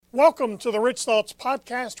Welcome to the Rich Thoughts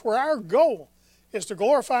Podcast, where our goal is to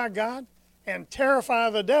glorify God and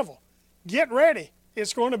terrify the devil. Get ready.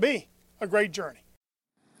 It's going to be a great journey.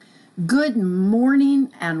 Good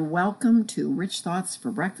morning and welcome to Rich Thoughts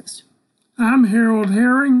for Breakfast. I'm Harold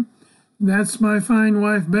Herring. That's my fine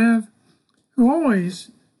wife, Bev, who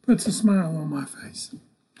always puts a smile on my face.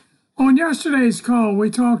 On yesterday's call,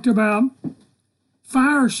 we talked about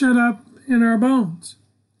fire shut up in our bones.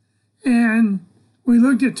 And we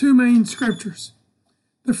looked at two main scriptures.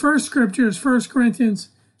 The first scripture is 1 Corinthians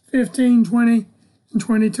 15, 20, and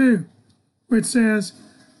 22, which says,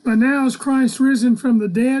 "But now is Christ risen from the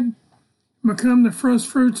dead, become the first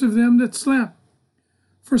fruits of them that slept.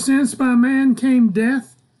 For since by man came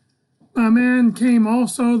death, by man came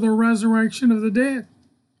also the resurrection of the dead.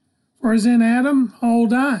 For as in Adam all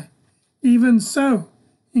die, even so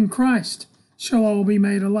in Christ shall all be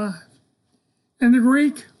made alive." In the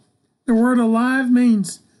Greek, the word alive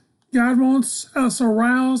means God wants us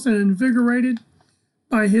aroused and invigorated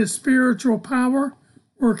by His spiritual power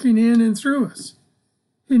working in and through us.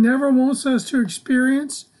 He never wants us to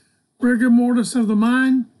experience rigor mortis of the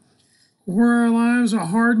mind, where our lives are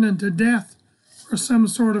hardened into death or some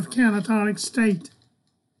sort of catatonic state.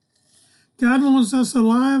 God wants us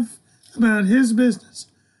alive about His business,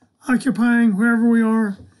 occupying wherever we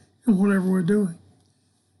are and whatever we're doing.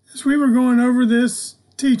 As we were going over this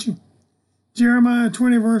teaching, Jeremiah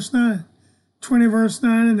 20 verse 9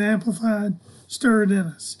 in the Amplified stirred in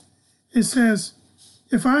us. It says,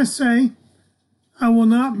 "If I say, I will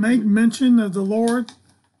not make mention of the Lord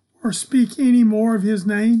or speak any more of His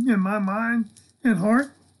name in my mind and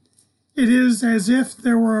heart, it is as if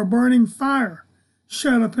there were a burning fire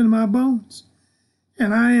shut up in my bones,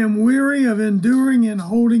 and I am weary of enduring and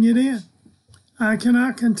holding it in. I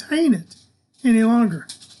cannot contain it any longer.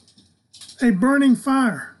 A burning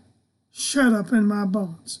fire shut up in my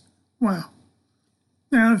bones." Wow.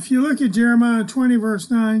 Now, if you look at Jeremiah 20,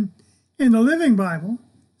 verse 9, in the Living Bible,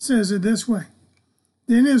 it says it this way: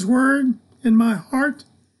 "Then His word in my heart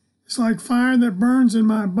is like fire that burns in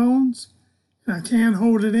my bones, and I can't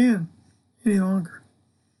hold it in any longer."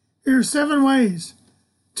 There are 7 ways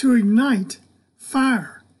to ignite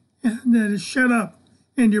fire that is shut up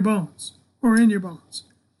in your bones or in your bones.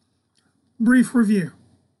 Brief review.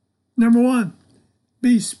 Number 1,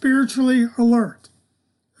 be spiritually alert.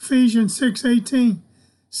 Ephesians 6:18,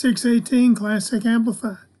 Classic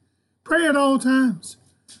Amplified. Pray at all times,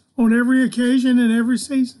 on every occasion and every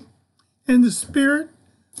season, in the Spirit,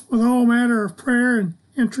 with all manner of prayer and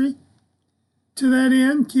entreaty. To that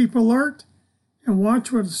end, keep alert and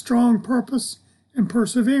watch with a strong purpose and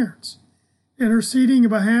perseverance, interceding in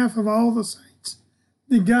behalf of all the saints,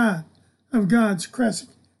 the God of God's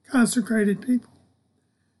consecrated people.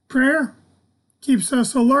 Prayer keeps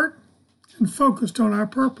us alert and focused on our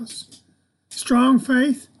purpose. Strong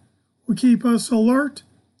faith will keep us alert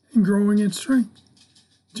and growing in strength.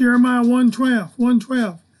 Jeremiah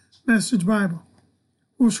 1:12, Message Bible,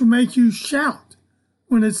 which will make you shout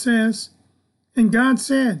when it says, "And God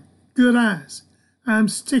said, good eyes, I'm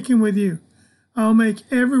sticking with you. I'll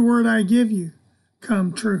make every word I give you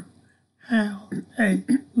come true."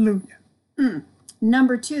 Hallelujah.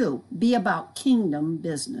 Number 2, be about kingdom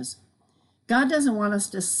business. God doesn't want us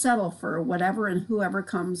to settle for whatever and whoever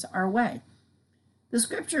comes our way. The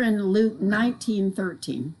scripture in Luke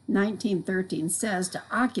 19:13 says to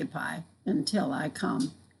occupy until I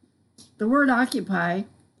come. The word occupy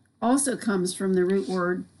also comes from the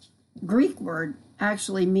Greek word,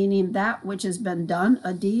 actually meaning that which has been done,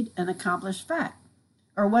 a deed, an accomplished fact,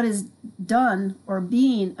 or what is done or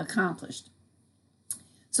being accomplished.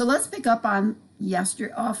 So let's pick up on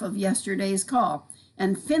off of yesterday's call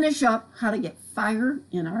and finish up how to get fire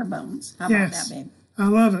in our bones. How about that, babe? I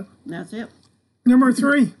love it. That's it. Number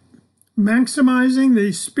 3, maximizing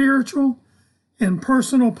the spiritual and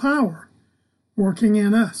personal power working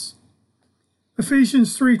in us.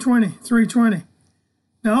 Ephesians 3:20.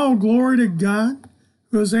 "Now all glory to God,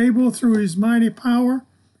 who is able through His mighty power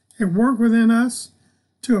at work within us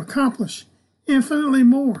to accomplish infinitely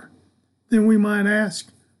more than we might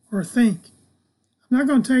ask or think." I'm not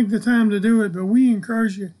going to take the time to do it, but we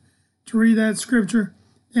encourage you to read that scripture,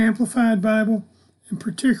 the Amplified Bible, and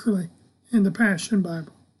particularly in the Passion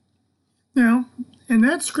Bible. Now, in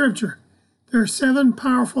that scripture, there are 7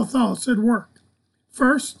 powerful thoughts at work.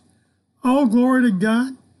 First, all glory to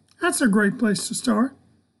God. That's a great place to start.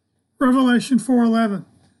 Revelation 4:11,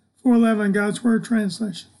 God's Word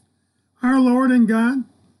translation. "Our Lord and God,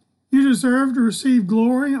 you deserve to receive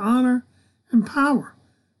glory, honor, and power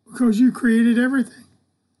because you created everything.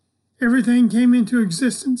 Everything came into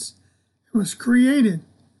existence and was created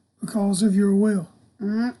because of your will."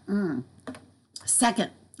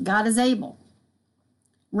 Second, God is able.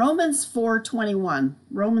 Romans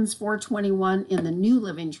 4:21 in the New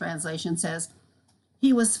Living Translation says,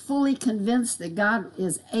 he was fully convinced that God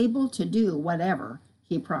is able to do whatever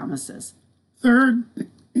he promises. Third,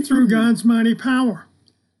 through God's mighty power.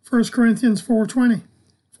 1 Corinthians 4:20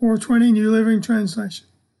 New Living Translation.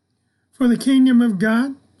 For the kingdom of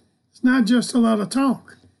God is not just a lot of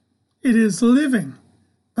talk. It is living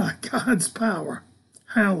by God's power.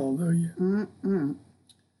 Hallelujah.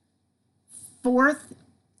 Fourth,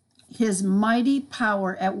 his mighty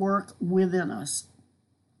power at work within us.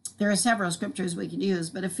 There are several scriptures we could use,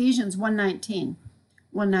 but Ephesians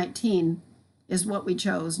 1:19 is what we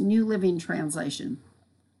chose, New Living Translation.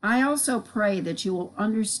 I also pray that you will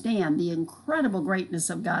understand the incredible greatness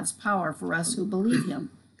of God's power for us who believe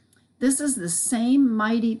him. This is the same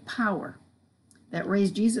mighty power that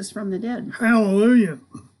raised Jesus from the dead. Hallelujah.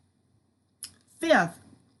 Fifth,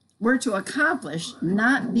 we're to accomplish,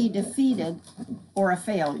 not be defeated or a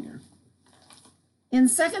failure. In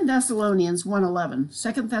 2 Thessalonians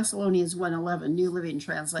 1:11, New Living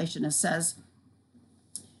Translation, it says,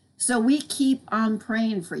 so we keep on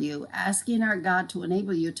praying for you, asking our God to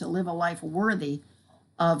enable you to live a life worthy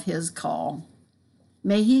of his call.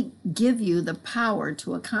 May he give you the power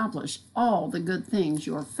to accomplish all the good things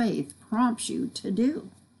your faith prompts you to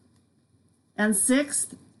do. And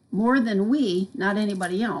sixth, more than we, not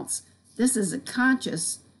anybody else, this is a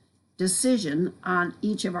conscious decision on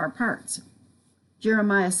each of our parts.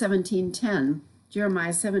 Jeremiah 17:10,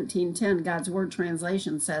 God's Word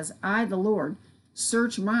translation says, I, the Lord,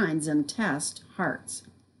 search minds and test hearts.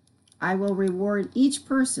 I will reward each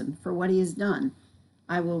person for what he has done.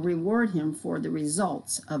 I will reward him for the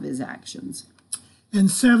results of his actions.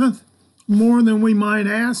 And seventh, more than we might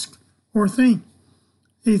ask or think.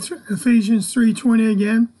 Ephesians 3:20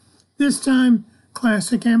 again, this time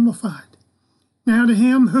Classic Amplified. Now to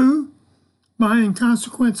him who, by and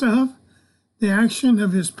consequence of the action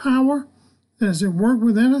of his power that is at work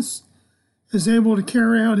within us, is able to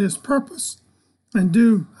carry out his purpose and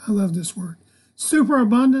do, I love this word, super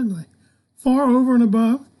abundantly, far over and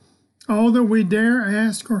above all that we dare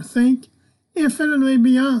ask or think, infinitely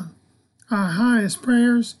beyond our highest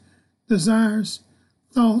prayers, desires,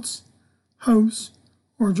 thoughts, hopes,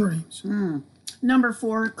 or dreams. Number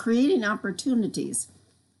 4, creating opportunities,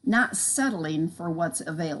 not settling for what's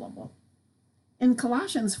available. In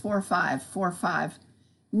Colossians 4:5,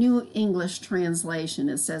 New English Translation,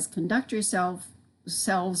 it says, conduct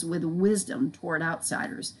yourselves with wisdom toward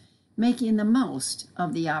outsiders, making the most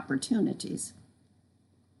of the opportunities.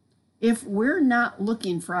 If we're not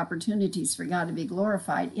looking for opportunities for God to be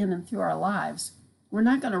glorified in and through our lives, we're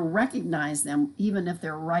not going to recognize them even if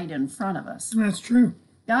they're right in front of us. That's true.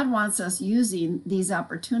 God wants us using these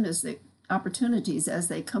opportunities as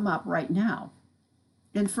they come up right now.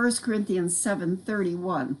 In 1 Corinthians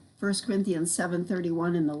 7:31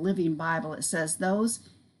 in the Living Bible, it says, those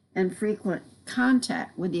in frequent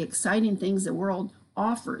contact with the exciting things the world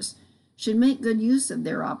offers should make good use of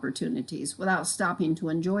their opportunities without stopping to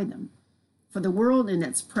enjoy them. For the world in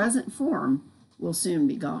its present form will soon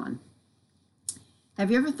be gone.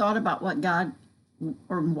 Have you ever thought about what God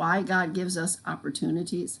or why God gives us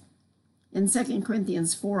opportunities? In 2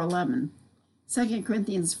 Corinthians 4:11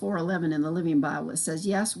 in the Living Bible, it says,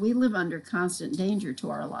 yes, we live under constant danger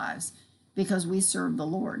to our lives because we serve the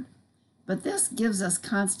Lord. But this gives us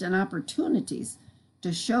constant opportunities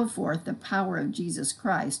to show forth the power of Jesus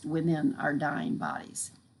Christ within our dying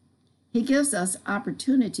bodies. He gives us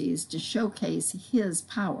opportunities to showcase his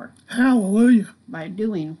power. Hallelujah. By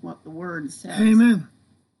doing what the Word says. Amen.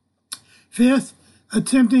 Fifth,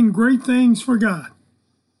 attempting great things for God.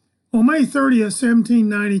 On May 30th,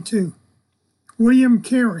 1792, William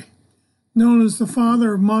Carey, known as the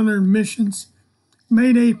father of modern missions,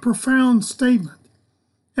 made a profound statement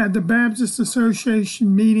at the Baptist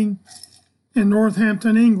Association meeting in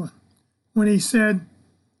Northampton, England, when he said,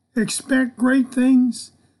 expect great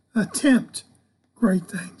things, attempt great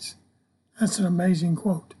things. That's an amazing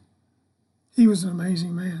quote. He was an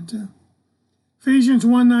amazing man, too. Ephesians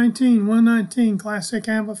 1:19 Classic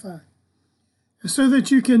Amplified. So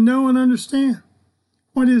that you can know and understand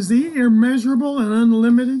what is the immeasurable and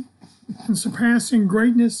unlimited and surpassing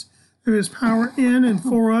greatness of his power in and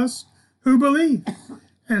for us who believe,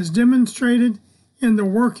 as demonstrated in the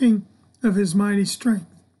working of his mighty strength.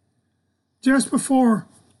 Just before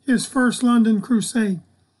his first London crusade,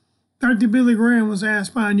 Dr. Billy Graham was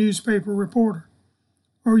asked by a newspaper reporter,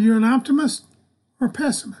 are you an optimist or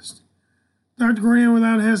pessimist? Dr. Graham,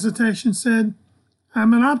 without hesitation, said,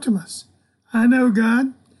 I'm an optimist. I know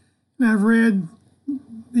God, and I've read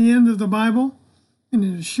the end of the Bible, and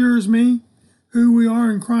it assures me who we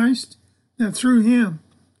are in Christ, that through him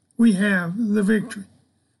we have the victory.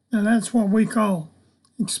 Now that's what we call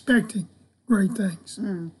expecting great things.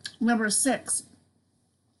 Number 6,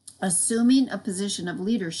 assuming a position of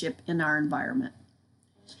leadership in our environment.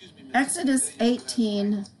 Exodus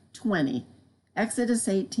 18:20. Exodus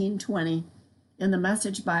 18:20 in the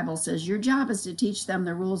Message Bible says, your job is to teach them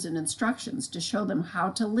the rules and instructions, to show them how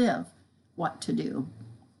to live, what to do.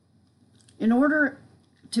 In order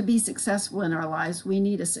to be successful in our lives, we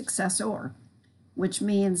need a successor, which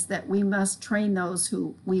means that we must train those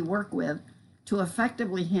who we work with to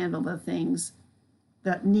effectively handle the things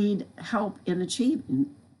that need help in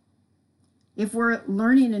achieving. If we're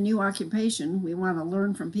learning a new occupation, we want to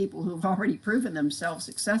learn from people who've already proven themselves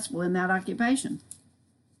successful in that occupation.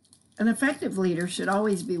 An effective leader should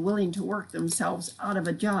always be willing to work themselves out of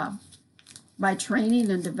a job. By training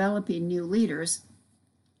and developing new leaders,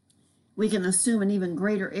 we can assume an even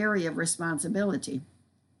greater area of responsibility.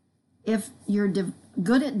 If you're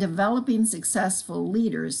good at developing successful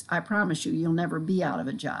leaders, I promise you, you'll never be out of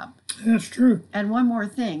a job. That's true. And one more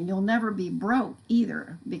thing, you'll never be broke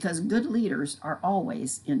either, because good leaders are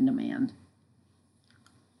always in demand.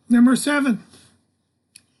 Number 7,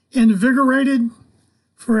 invigorated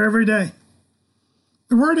for every day.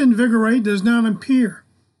 The word invigorate does not appear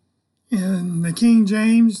in the King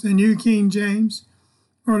James, the New King James,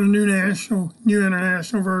 or the New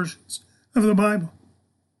International versions of the Bible.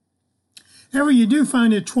 However, you do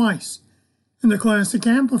find it twice in the Classic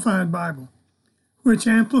Amplified Bible, which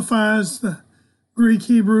amplifies the Greek,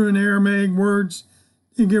 Hebrew, and Aramaic words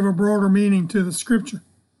to give a broader meaning to the scripture.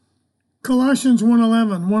 Colossians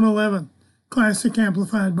 1:11, Classic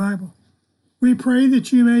Amplified Bible. We pray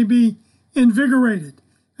that you may be invigorated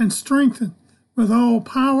and strengthened with all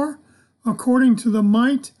power according to the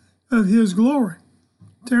might of his glory,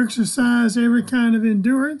 to exercise every kind of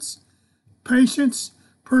endurance, patience,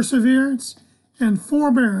 perseverance, and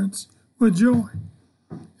forbearance with joy.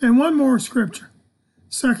 And one more scripture,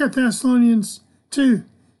 2 Thessalonians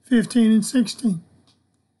 2:15 and 16.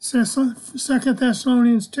 2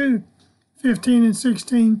 Thessalonians 2:15 and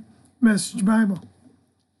 16, Message Bible.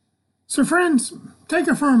 So friends, take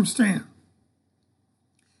a firm stand.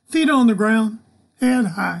 Feet on the ground, head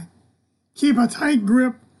high. Keep a tight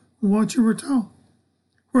grip on what you were taught,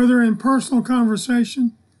 whether in personal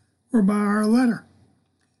conversation or by our letter.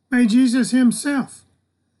 May Jesus himself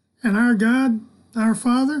and our God, our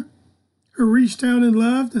Father, who reached out and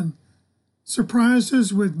loved and surprised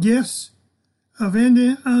us with gifts of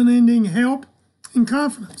unending help and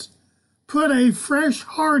confidence, put a fresh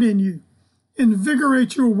heart in you,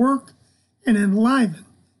 invigorate your work, and enliven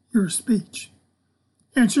your speech.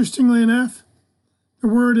 Interestingly enough, the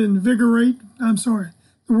word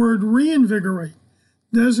reinvigorate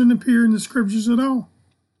doesn't appear in the scriptures at all.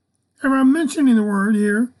 However, I'm mentioning the word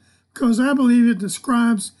here because I believe it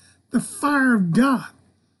describes the fire of God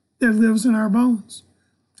that lives in our bones.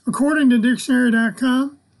 According to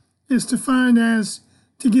dictionary.com, it's defined as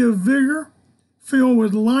to give vigor, fill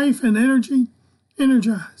with life and energy,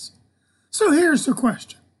 energize. So here's the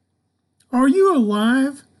question. Are you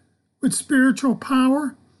alive with spiritual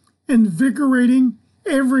power, invigorating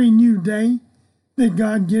every new day that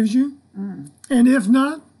God gives you? And if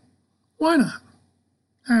not, why not?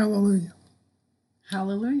 Hallelujah.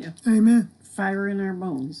 Hallelujah. Amen. Fire in our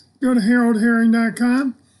bones. Go to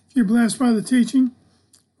haroldherring.com. If you're blessed by the teaching,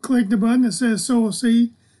 click the button that says sow a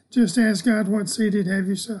seed. Just ask God what seed he'd have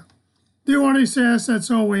you sow. Do what he says, that's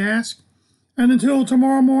all we ask. And until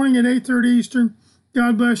tomorrow morning at 8:30 Eastern,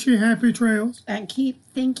 God bless you. Happy trails. And keep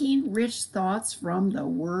thinking rich thoughts from the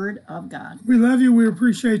Word of God. We love you. We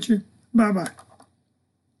appreciate you. Bye-bye.